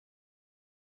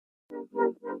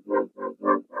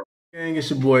Gang, it's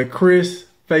your boy Chris,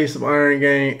 face of Iron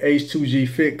Gang, H2G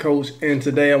Fit Coach, and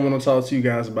today I want to talk to you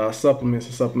guys about supplements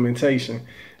and supplementation.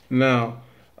 Now,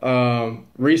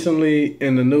 recently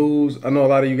in the news, I know a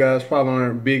lot of you guys probably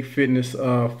aren't big fitness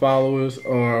followers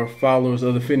or followers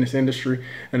of the fitness industry,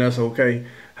 and that's okay.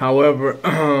 However,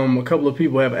 a couple of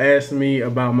people have asked me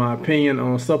about my opinion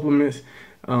on supplements,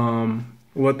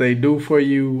 what they do for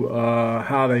you,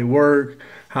 how they work,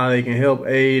 how they can help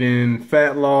aid in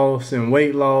fat loss and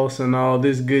weight loss and all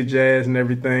this good jazz and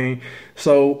everything.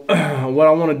 So what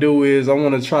I want to do is I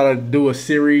want to try to do a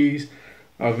series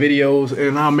of videos,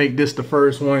 and I'll make this the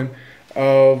first one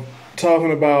of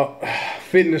talking about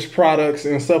fitness products,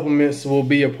 and supplements will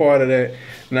be a part of that.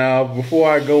 Now,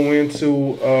 before I go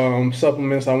into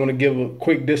supplements, I want to give a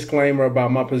quick disclaimer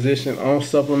about my position on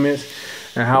supplements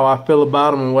and how I feel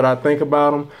about them and what I think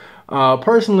about them.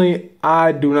 Personally,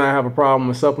 I do not have a problem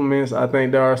with supplements. I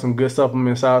think there are some good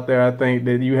supplements out there. I think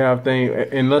that you have things,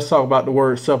 and let's talk about the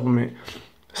word supplement.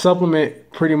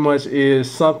 Supplement pretty much is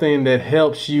something that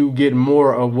helps you get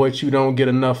more of what you don't get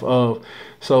enough of.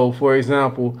 So, for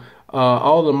example,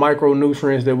 all the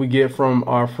micronutrients that we get from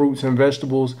our fruits and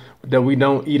vegetables that we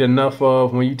don't eat enough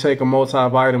of, when you take a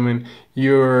multivitamin,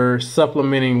 you're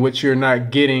supplementing what you're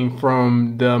not getting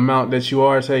from the amount that you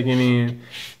are taking in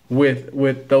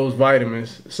with those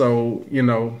vitamins. So, you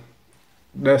know,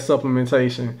 that's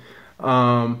supplementation.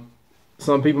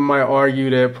 Some people might argue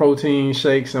that protein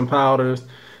shakes and powders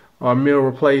are meal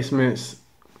replacements,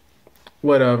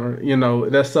 whatever, you know,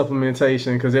 that's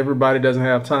supplementation, because everybody doesn't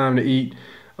have time to eat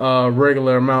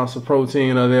regular amounts of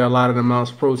protein, or there are a lot of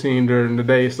amounts of protein during the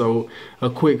day. So a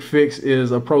quick fix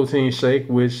is a protein shake,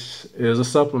 which is a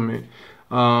supplement.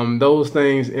 Those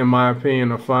things, in my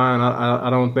opinion, are fine. I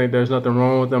don't think there's nothing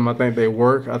wrong with them. I think they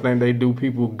work. I think they do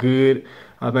people good.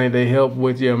 I think they help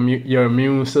with your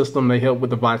immune system. They help with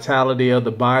the vitality of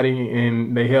the body,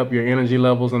 and they help your energy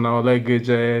levels and all that good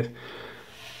jazz.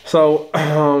 So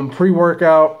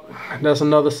pre-workout, that's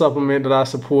another supplement that I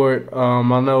support. I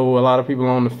know a lot of people are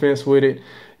on the fence with it.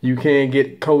 You can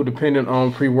get codependent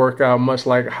on pre-workout, much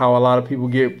like how a lot of people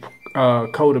get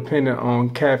codependent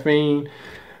on caffeine,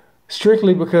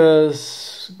 strictly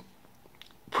because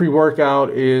pre-workout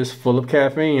is full of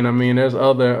caffeine. I mean, there's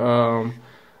other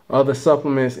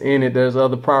supplements in it. There's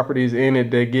other properties in it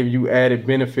that give you added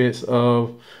benefits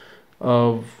of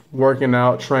working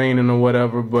out, training, or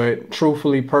whatever. But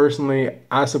truthfully, personally,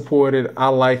 I support it. I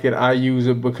like it. I use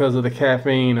it because of the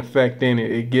caffeine effect in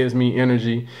it. It gives me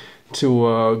energy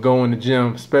to go in the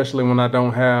gym, especially when I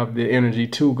don't have the energy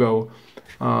to go.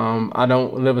 I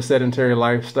don't live a sedentary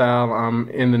lifestyle. I'm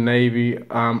in the Navy.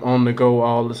 I'm on the go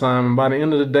all the time. And by the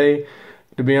end of the day,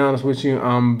 to be honest with you,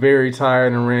 I'm very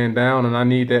tired and ran down, and I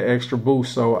need that extra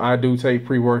boost. So I do take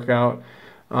pre-workout.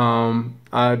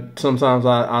 Sometimes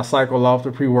I cycle off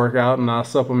the pre-workout and I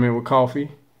supplement with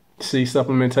coffee. See,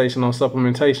 supplementation on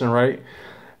supplementation, right?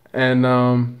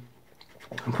 And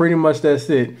pretty much that's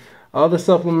it. Other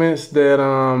supplements that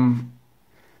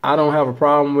I don't have a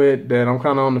problem with, that I'm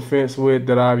kind of on the fence with,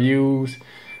 that I've used,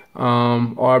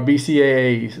 are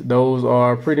BCAAs. Those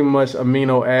are pretty much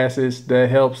amino acids that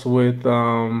helps with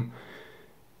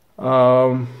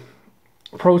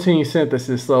protein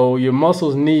synthesis. So your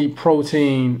muscles need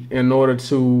protein in order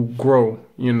to grow,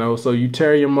 you know. So you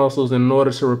tear your muscles in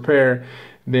order to repair.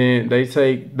 Then they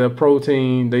take the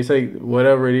protein, they take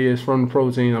whatever it is from the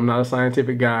protein. I'm not a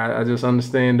scientific guy. I just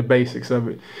understand the basics of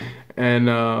it.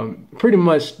 And pretty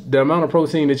much the amount of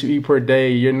protein that you eat per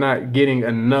day, you're not getting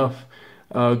enough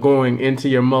going into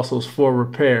your muscles for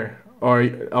repair. Or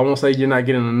I won't say you're not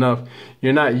getting enough.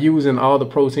 You're not using all the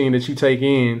protein that you take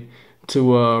in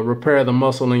to repair the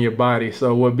muscle in your body.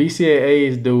 So what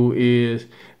BCAAs do is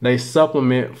they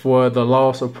supplement for the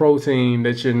loss of protein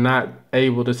that you're not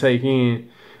able to take in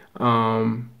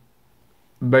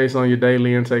based on your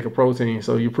daily intake of protein.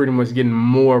 So you're pretty much getting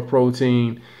more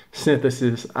protein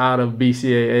synthesis out of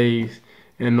BCAAs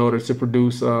in order to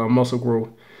produce muscle growth.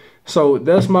 So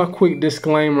that's my quick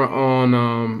disclaimer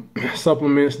on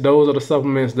supplements. Those are the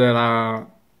supplements that I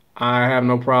have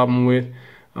no problem with.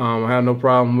 I have no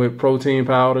problem with protein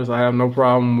powders. I have no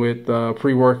problem with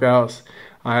pre-workouts.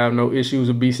 I have no issues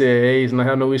with BCAAs, and I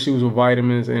have no issues with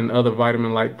vitamins and other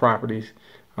vitamin-like properties.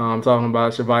 I'm talking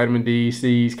about your vitamin D,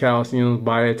 C's, calcium,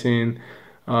 biotin,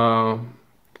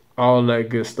 all that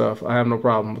good stuff. I have no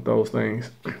problem with those things.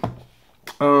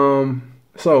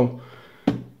 So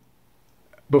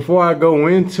before I go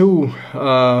into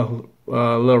a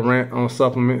little rant on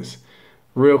supplements,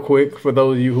 real quick, for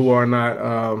those of you who are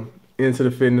not into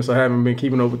the fitness or haven't been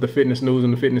keeping up with the fitness news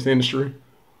in the fitness industry,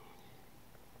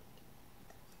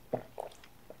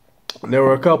 there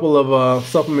were a couple of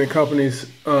supplement companies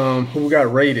who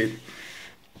got raided.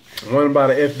 One by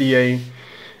the FDA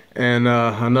and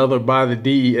another by the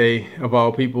DEA, of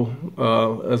all people,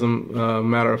 as a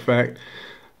matter of fact.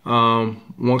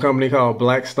 One company called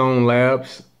Blackstone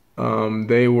Labs.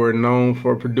 They were known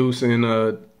for producing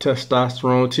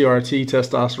testosterone, TRT,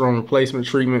 testosterone replacement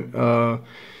treatment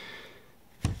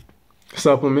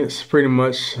supplements, pretty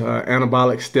much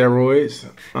anabolic steroids.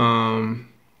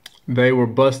 They were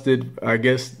busted, I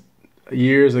guess,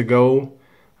 years ago.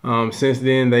 Since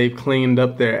then, they've cleaned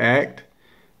up their act,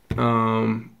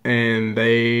 and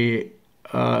they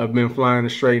have been flying the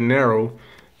straight and narrow.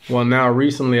 Well, now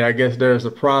recently, I guess there's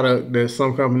a product that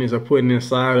some companies are putting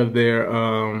inside of their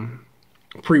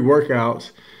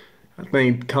pre-workouts, I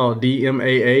think called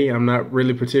DMAA. I'm not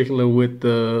really particular with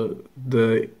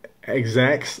the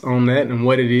exacts on that and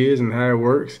what it is and how it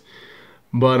works.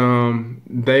 But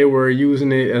they were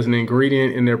using it as an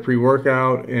ingredient in their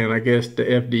pre-workout, and I guess the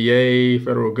FDA,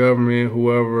 federal government,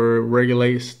 whoever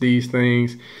regulates these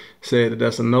things, said that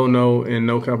that's a no-no, and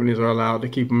no companies are allowed to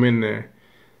keep them in there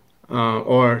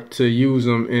or to use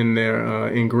them in their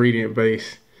ingredient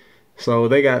base. So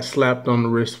they got slapped on the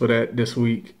wrist for that this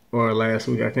week or last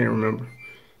week, I can't remember.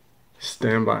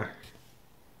 Stand by.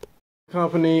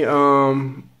 Company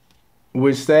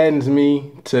which saddens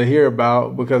me to hear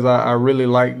about, because I really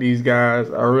like these guys.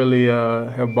 I really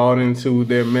have bought into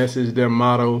their message. Their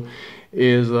motto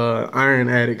is Iron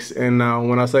Addicts. And now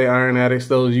when I say Iron Addicts,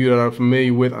 those of you that are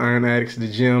familiar with Iron Addicts,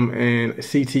 the gym, and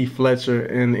CT Fletcher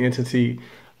and the entity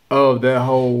of that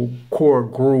whole core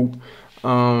group,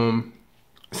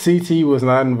 CT was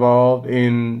not involved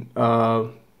in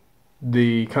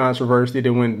the controversy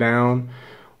that went down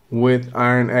with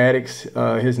Iron Addicts.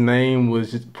 His name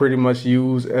was pretty much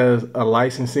used as a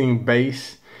licensing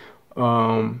base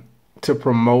to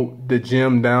promote the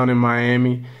gym down in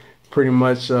Miami. Pretty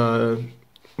much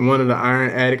one of the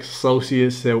Iron Addicts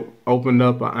associates that opened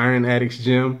up an Iron Addicts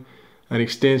gym, an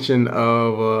extension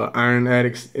of Iron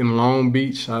Addicts in Long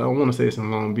Beach. I don't want to say it's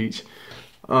in Long Beach.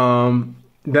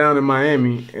 Down in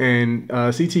Miami, and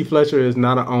CT Fletcher is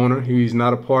not an owner. He's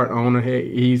not a part owner.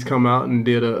 He's come out and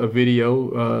did a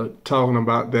video talking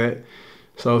about that.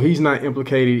 So he's not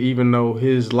implicated, even though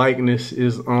his likeness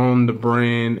is on the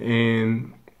brand,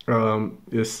 and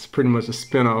it's pretty much a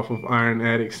spinoff of Iron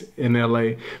Addicts in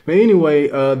LA. But anyway,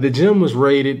 the gym was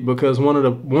raided because one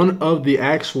of the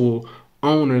actual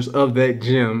owners of that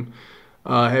gym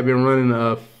had been running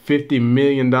a $50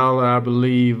 million, I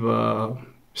believe,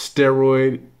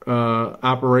 steroid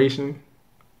operation.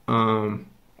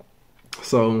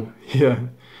 So yeah,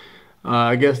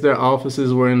 I guess their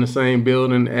offices were in the same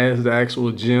building as the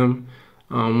actual gym.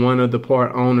 One of the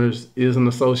part owners is an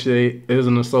associate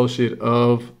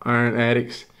of Iron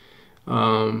Addicts,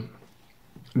 the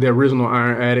original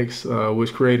Iron Addicts,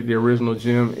 which created the original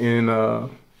gym in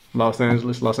Los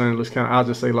Angeles County. I'll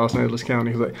just say Los Angeles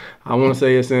County. Like, I want to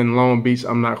say it's in Long Beach.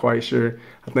 I'm not quite sure.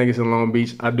 I think it's in Long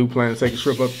Beach. I do plan to take a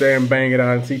trip up there and bang it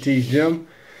out in CT's gym.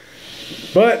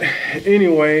 But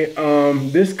anyway,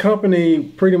 this company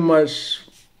pretty much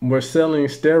were selling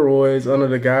steroids under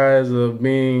the guise of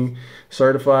being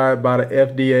certified by the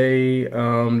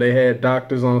FDA. They had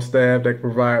doctors on staff that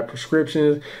provide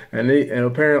prescriptions, and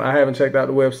apparently, I haven't checked out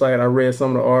the website. I read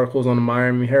some of the articles on the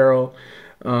Miami Herald.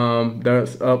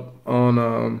 That's up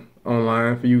on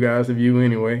online for you guys to view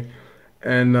anyway.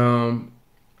 And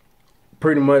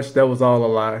pretty much that was all a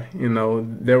lie. You know,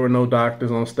 there were no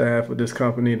doctors on staff with this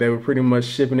company. They were pretty much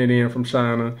shipping it in from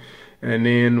China. And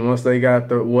then once they got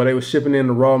they were shipping in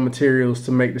the raw materials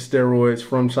to make the steroids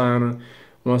from China.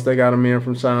 Once they got them in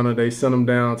from China, they sent them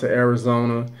down to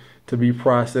Arizona to be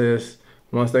processed.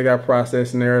 Once they got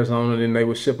processed in Arizona, then they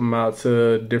would ship them out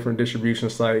to different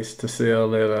distribution sites to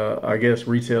sell at, I guess,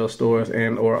 retail stores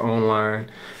and or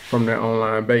online from their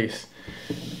online base.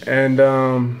 And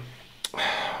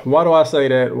why do I say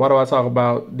that? Why do I talk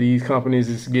about these companies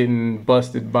that's getting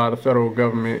busted by the federal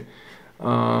government?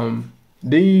 I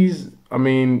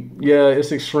mean, yeah,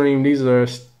 it's extreme. These are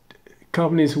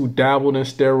companies who dabbled in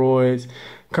steroids,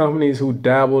 companies who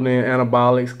dabbled in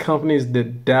anabolics, companies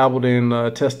that dabbled in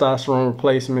testosterone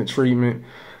replacement treatment.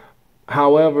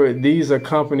 However, these are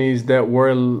companies that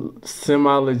were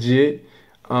semi-legit.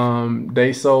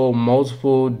 They sold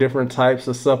multiple different types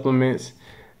of supplements.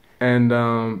 And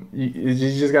you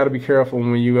just got to be careful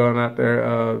when you go out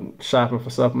there shopping for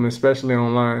supplements, especially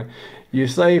online. You're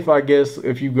safe, I guess,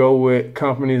 if you go with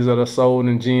companies that are sold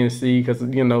in GNC, because,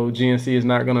 you know, GNC is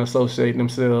not going to associate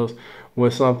themselves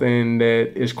with something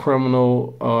that is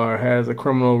criminal or has a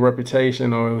criminal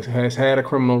reputation or has had a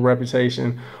criminal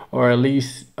reputation, or at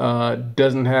least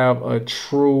doesn't have a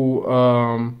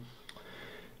true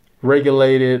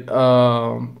regulated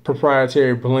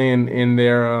proprietary blend in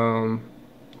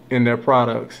their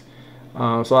products.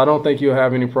 So I don't think you'll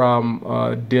have any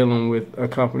problem dealing with a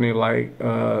company like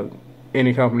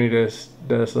any company that's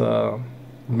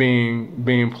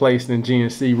being placed in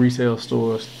GNC retail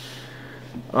stores.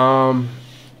 The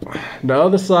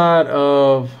other side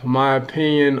of my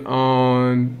opinion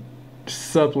on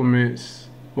supplements,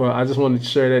 well, I just wanted to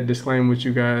share that disclaimer with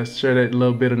you guys, share that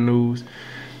little bit of news.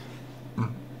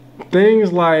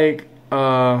 Things like,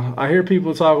 I hear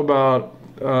people talk about,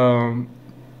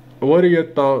 what are your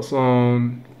thoughts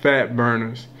on fat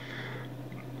burners?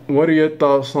 What are your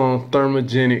thoughts on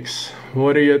thermogenics?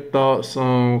 What are your thoughts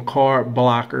on carb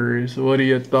blockers? What are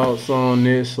your thoughts on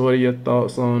this? What are your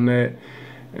thoughts on that?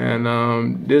 And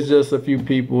there's just a few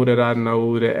people that I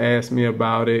know that ask me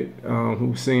about it,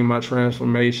 who've seen my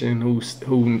transformation, who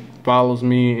follows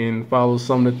me and follows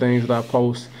some of the things that I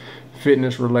post,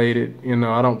 fitness related. You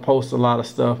know, I don't post a lot of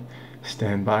stuff.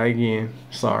 Stand by again.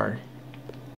 Sorry.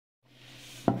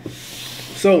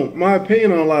 So my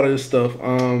opinion on a lot of this stuff.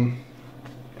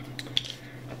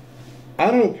 I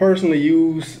don't personally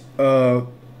use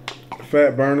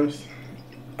fat burners.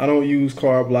 I don't use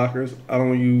carb blockers. I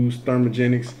don't use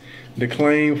thermogenics. The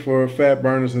claim for fat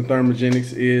burners and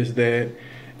thermogenics is that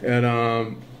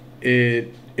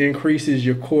it increases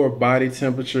your core body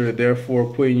temperature,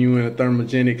 therefore putting you in a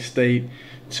thermogenic state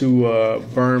to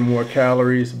burn more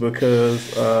calories,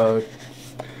 because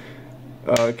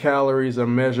calories are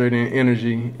measured in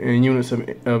energy, in units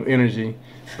of energy.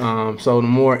 So the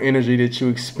more energy that you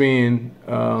expend,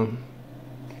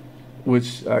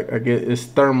 which I guess is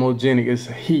thermogenic, it's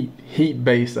heat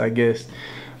based, I guess.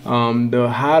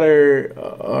 The hotter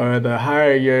or the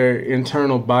higher your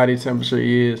internal body temperature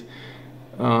is,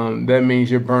 that means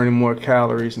you're burning more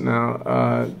calories.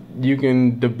 Now, you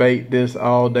can debate this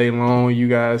all day long. You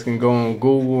guys can go on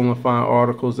Google and find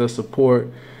articles that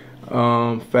support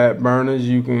fat burners.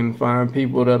 You can find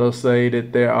people that'll say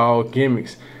that they're all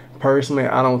gimmicks. Personally,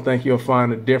 I don't think you'll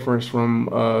find a difference from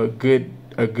a good,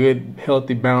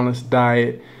 healthy, balanced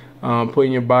diet,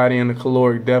 putting your body in a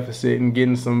caloric deficit and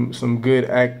getting some good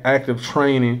active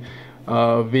training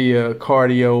via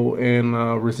cardio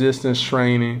and resistance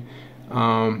training.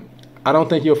 I don't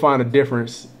think you'll find a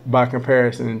difference by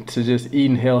comparison to just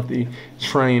eating healthy,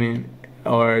 training,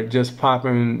 or just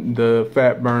popping the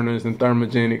fat burners and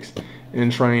thermogenics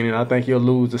in training. I think you'll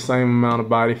lose the same amount of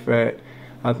body fat.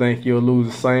 I think you'll lose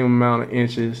the same amount of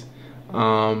inches.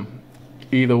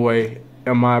 Either way,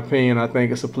 in my opinion, I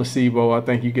think it's a placebo. I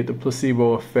think you get the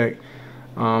placebo effect.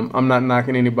 I'm not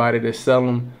knocking anybody that sell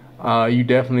them. You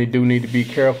definitely do need to be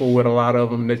careful with a lot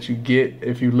of them that you get.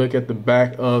 If you look at the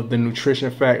back of the nutrition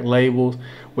fact labels,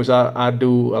 which I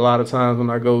do a lot of times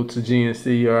when I go to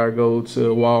GNC or I go to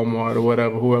Walmart or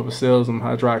whatever, whoever sells them,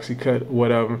 Hydroxycut,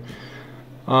 whatever.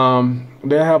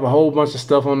 They'll have a whole bunch of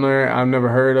stuff on there I've never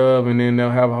heard of, and then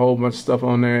they'll have a whole bunch of stuff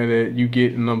on there that you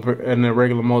get in a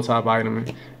regular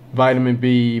multivitamin. Vitamin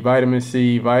B, vitamin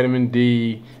C, vitamin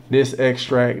D, this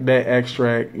extract, that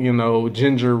extract, you know,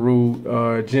 ginger root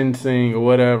or ginseng or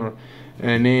whatever.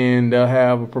 And then they'll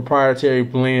have a proprietary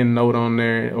blend note on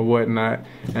there or whatnot.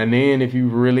 And then if you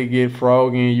really get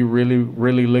froggy and you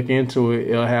really look into it,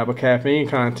 it'll have a caffeine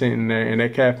content in there. And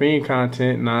that caffeine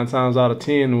content, 9 times out of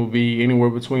 10, will be anywhere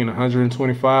between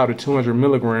 125 to 200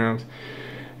 milligrams.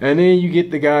 And then you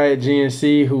get the guy at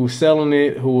GNC who's selling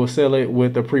it, who will sell it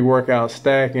with a pre-workout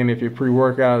stack. And if your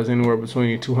pre-workout is anywhere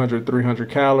between 200 300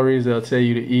 calories, they'll tell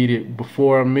you to eat it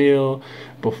before a meal,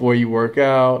 before you work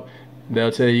out.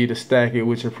 They'll tell you to stack it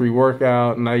with your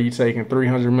pre-workout. Now you're taking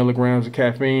 300 milligrams of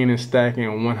caffeine and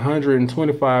stacking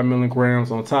 125 milligrams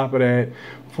on top of that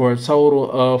for a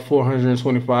total of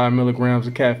 425 milligrams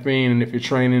of caffeine. And if you're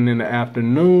training in the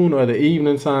afternoon or the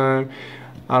evening time,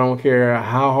 I don't care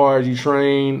how hard you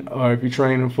train, or if you're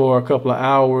training for a couple of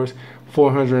hours,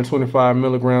 425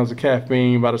 milligrams of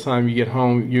caffeine, by the time you get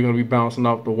home, you're going to be bouncing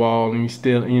off the wall, and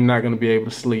you're not going to be able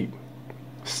to sleep.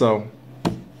 So,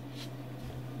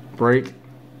 break.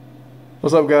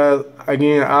 What's up, guys?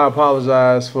 Again, I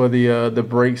apologize for the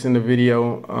breaks in the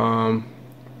video.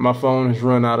 My phone has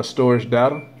run out of storage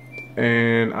data,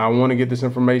 and I want to get this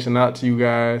information out to you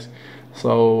guys.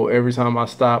 So every time I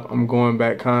stop, I'm going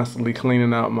back constantly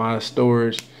cleaning out my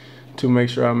storage to make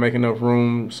sure I make enough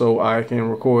room so I can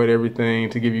record everything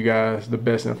to give you guys the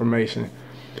best information.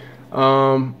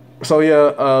 So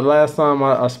yeah, last time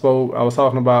I spoke, I was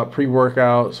talking about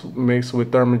pre-workouts mixed with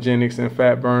thermogenics and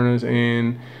fat burners,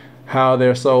 and how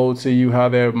they're sold to you, how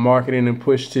they're marketed and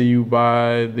pushed to you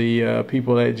by the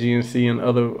people at GNC and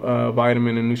other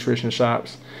vitamin and nutrition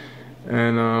shops,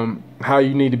 and how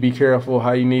you need to be careful,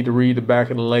 how you need to read the back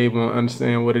of the label and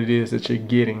understand what it is that you're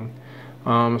getting.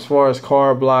 As far as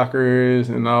carb blockers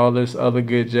and all this other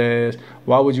good jazz,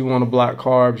 why would you want to block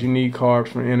carbs? You need carbs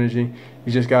for energy.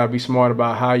 You just got to be smart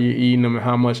about how you're eating them and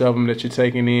how much of them that you're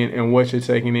taking in and what you're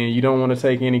taking in. You don't want to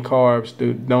take any carbs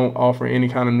that don't offer any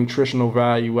kind of nutritional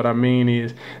value. What I mean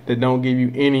is that don't give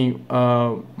you any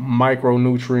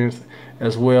micronutrients,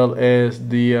 as well as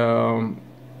the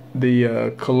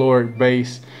caloric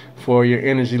base for your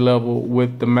energy level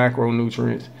with the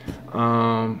macronutrients.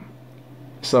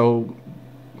 So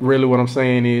really what I'm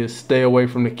saying is stay away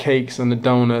from the cakes and the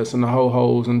donuts and the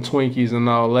ho-hos and Twinkies and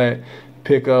all that.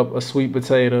 Pick up a sweet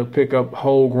potato, pick up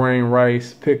whole grain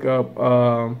rice, pick up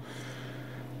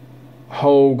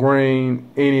whole grain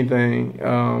anything,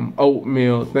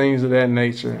 oatmeal, things of that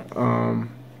nature.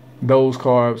 Those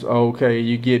carbs are okay.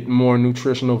 You get more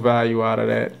nutritional value out of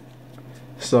that.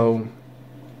 So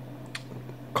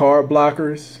carb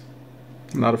blockers,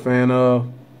 not a fan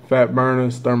of. Fat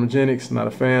burners, thermogenics, not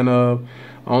a fan of.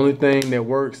 Only thing that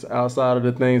works outside of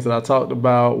the things that I talked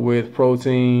about with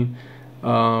protein,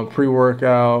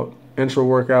 pre-workout,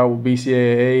 intra-workout with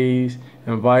BCAAs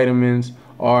and vitamins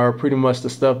are pretty much the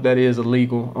stuff that is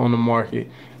illegal on the market.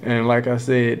 And like I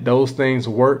said, those things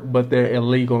work, but they're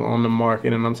illegal on the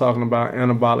market. And I'm talking about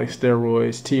anabolic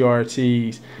steroids,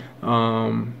 TRTs,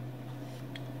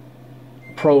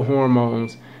 pro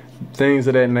hormones, things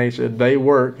of that nature. They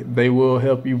work. They will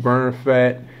help you burn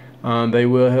fat. They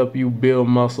will help you build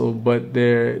muscle, but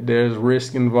there's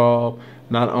risk involved,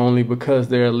 not only because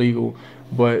they're illegal,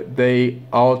 but they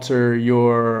alter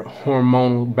your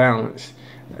hormonal balance.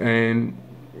 And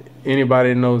anybody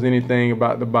that knows anything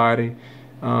about the body,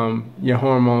 your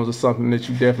hormones are something that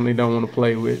you definitely don't want to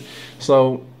play with.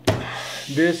 So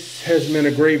this has been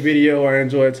a great video. I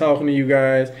enjoyed talking to you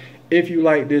guys. If you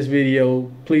like this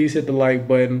video, please hit the like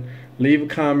button, leave a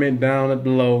comment down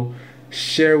below,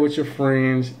 share with your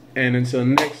friends, and until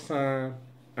next time,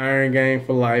 Iron Gang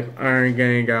for life, Iron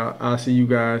Gang out. I'll see you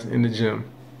guys in the gym.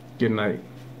 Good night.